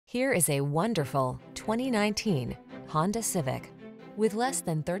Here is a wonderful 2019 Honda Civic. With less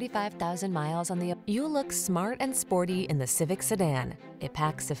than 35,000 miles on the... You'll look smart and sporty in the Civic sedan. It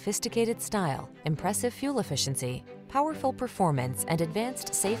packs sophisticated style, impressive fuel efficiency, powerful performance, and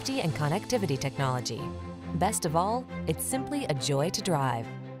advanced safety and connectivity technology. Best of all, it's simply a joy to drive.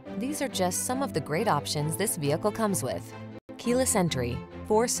 These are just some of the great options this vehicle comes with: keyless entry,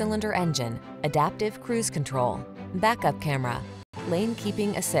 4-cylinder engine, adaptive cruise control, backup camera, lane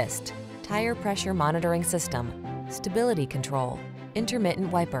keeping assist, tire pressure monitoring system, stability control,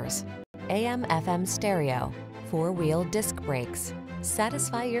 intermittent wipers, AM/FM stereo, 4-wheel disc brakes.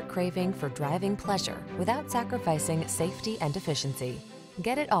 Satisfy your craving for driving pleasure without sacrificing safety and efficiency.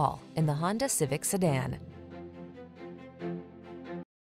 Get it all in the Honda Civic sedan.